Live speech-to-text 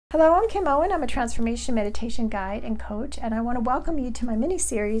Hello, I'm Kim Owen. I'm a transformation meditation guide and coach, and I want to welcome you to my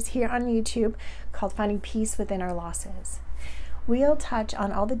mini-series here on YouTube called Finding Peace Within Our Losses. We'll touch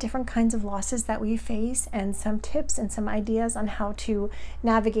on all the different kinds of losses that we face and some tips and some ideas on how to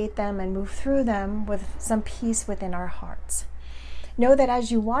navigate them and move through them with some peace within our hearts. Know that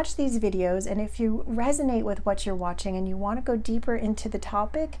as you watch these videos, and if you resonate with what you're watching and you want to go deeper into the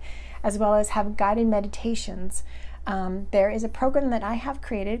topic, as well as have guided meditations, there is a program that I have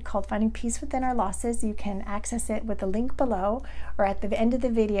created called Finding Peace Within Our Losses. You can access it with the link below, or at the end of the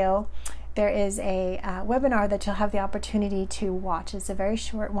video there is a webinar that you'll have the opportunity to watch. It's a very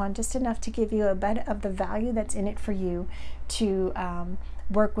short one, just enough to give you a bit of the value that's in it for you to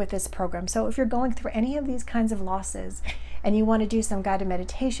work with this program. So if you're going through any of these kinds of losses and you want to do some guided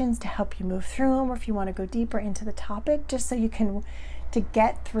meditations to help you move through them, or if you want to go deeper into the topic just so you can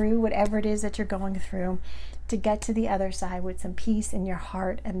get through whatever it is that you're going through, to get to the other side with some peace in your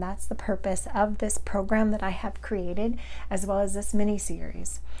heart. And that's the purpose of this program that I have created, as well as this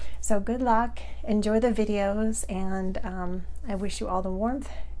mini-series. So good luck, enjoy the videos, and I wish you all the warmth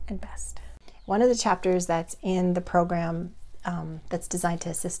and best. One of the chapters that's in the program that's designed to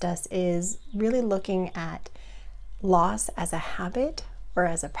assist us is really looking at loss as a habit or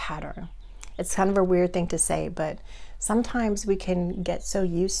as a pattern. It's kind of a weird thing to say, but sometimes we can get so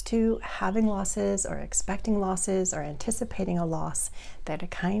used to having losses or expecting losses or anticipating a loss that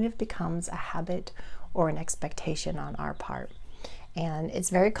it kind of becomes a habit or an expectation on our part. And it's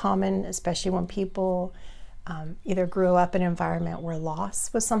very common, especially when people either grew up in an environment where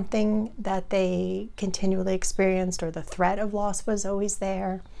loss was something that they continually experienced, or the threat of loss was always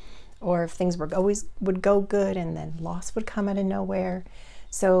there, or if things would go good and then loss would come out of nowhere.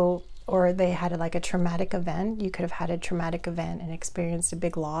 So, or they had like a traumatic event. You could have had a traumatic event and experienced a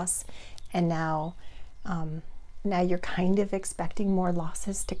big loss, and now you're kind of expecting more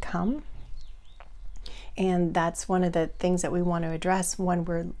losses to come. And that's one of the things that we want to address when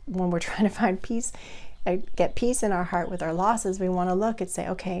we're trying to find peace, get peace in our heart with our losses. We want to look and say,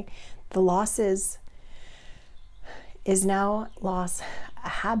 okay, the losses is now loss a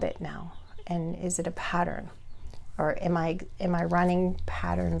habit now, and is it a pattern? Or am I running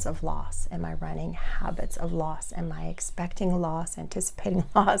patterns of loss? Am I running habits of loss? Am I expecting loss, anticipating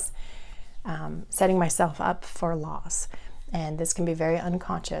loss, setting myself up for loss? And this can be very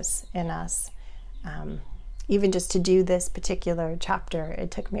unconscious in us. Even just to do this particular chapter, it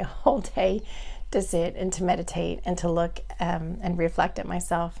took me a whole day to sit and to meditate and to look and reflect at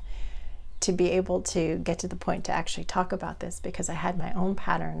myself, to be able to get to the point to actually talk about this, because I had my own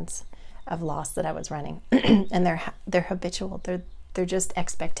patterns of loss that I was running, and they're habitual. They're just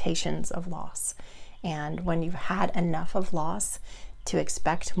expectations of loss. And when you've had enough of loss, to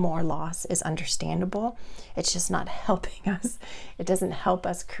expect more loss is understandable. It's just not helping us. It doesn't help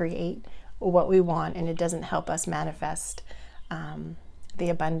us create what we want, and it doesn't help us manifest the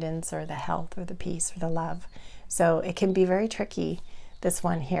abundance or the health or the peace or the love. So it can be very tricky, this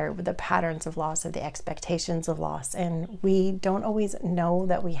one here, with the patterns of loss or the expectations of loss. And we don't always know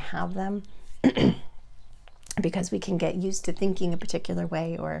that we have them because we can get used to thinking a particular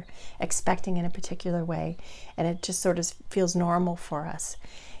way or expecting in a particular way. And it just sort of feels normal for us.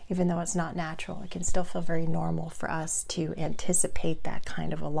 Even though it's not natural, it can still feel very normal for us to anticipate that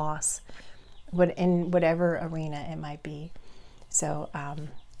kind of a loss, in whatever arena it might be. So,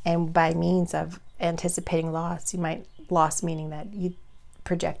 and by means of anticipating loss, loss meaning that you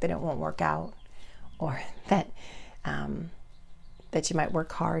project that it won't work out, or that you might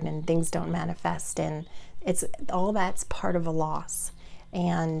work hard and things don't manifest, and it's all that's part of a loss.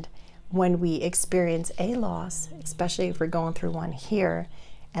 And when we experience a loss, especially if we're going through one here,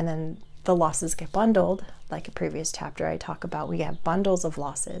 and then the losses get bundled, like a previous chapter I talk about, we have bundles of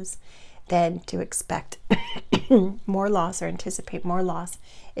losses, then to expect more loss or anticipate more loss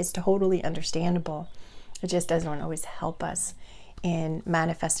is totally understandable. It just doesn't always help us in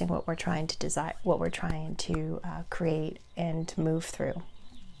manifesting what we're trying to desire, what we're trying to create and to move through.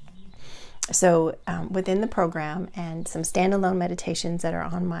 So within the program, and some standalone meditations that are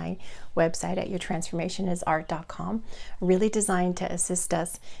on my website at yourtransformationisart.com, really designed to assist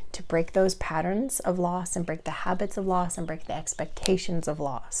us to break those patterns of loss and break the habits of loss and break the expectations of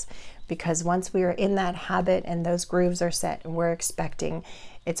loss. Because once we are in that habit and those grooves are set and we're expecting,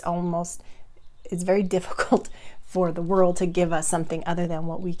 it's very difficult for the world to give us something other than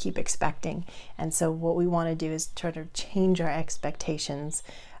what we keep expecting. And so what we want to do is try to change our expectations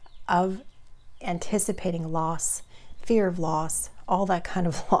of anticipating loss, fear of loss, all that kind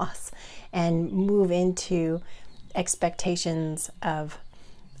of loss, and move into expectations of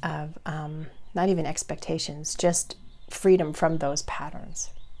not even expectations, just freedom from those patterns.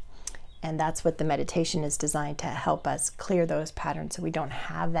 And that's what the meditation is designed to help us clear those patterns so we don't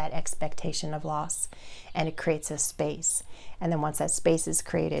have that expectation of loss, and it creates a space. And then once that space is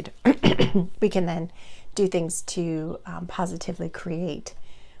created, we can then do things to positively create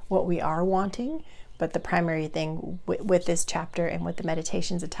what we are wanting. But the primary thing with this chapter and with the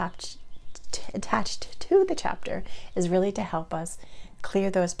meditations attached to the chapter is really to help us clear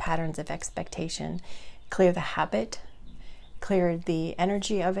those patterns of expectation, clear the habit, clear the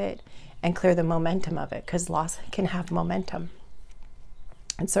energy of it, and clear the momentum of it, because loss can have momentum.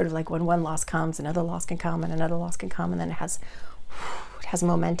 It's sort of like when one loss comes, another loss can come, and another loss can come, and then it has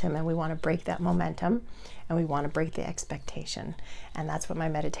momentum, and we want to break that momentum, and we want to break the expectation. And that's what my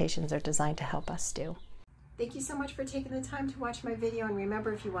meditations are designed to help us do. Thank you so much for taking the time to watch my video. And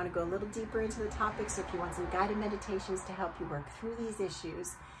remember, if you want to go a little deeper into the topics, or if you want some guided meditations to help you work through these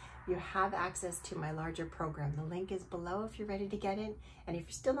issues, you have access to my larger program. The link is below if you're ready to get it. And if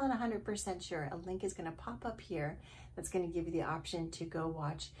you're still not 100% sure, a link is going to pop up here that's going to give you the option to go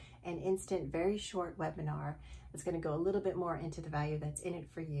watch an instant, very short webinar that's going to go a little bit more into the value that's in it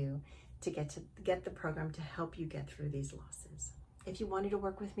for you to get the program to help you get through these losses. If you wanted to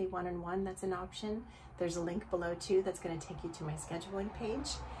work with me one-on-one, that's an option. There's a link below too that's going to take you to my scheduling page.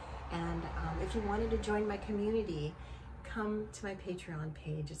 And if you wanted to join my community, come to my Patreon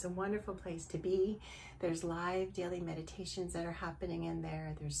page. It's a wonderful place to be. There's live daily meditations that are happening in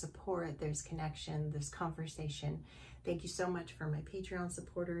there. There's support, there's connection, there's conversation. Thank you so much for my Patreon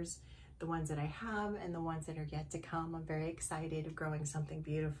supporters, the ones that I have and the ones that are yet to come. I'm very excited of growing something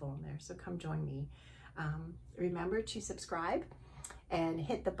beautiful in there, so come join me. Remember to subscribe and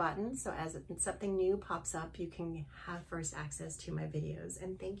hit the button so as something new pops up, you can have first access to my videos.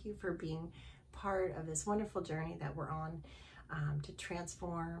 And thank you for being part of this wonderful journey that we're on to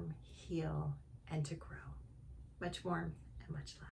transform, heal, and to grow. Much warmth and much love.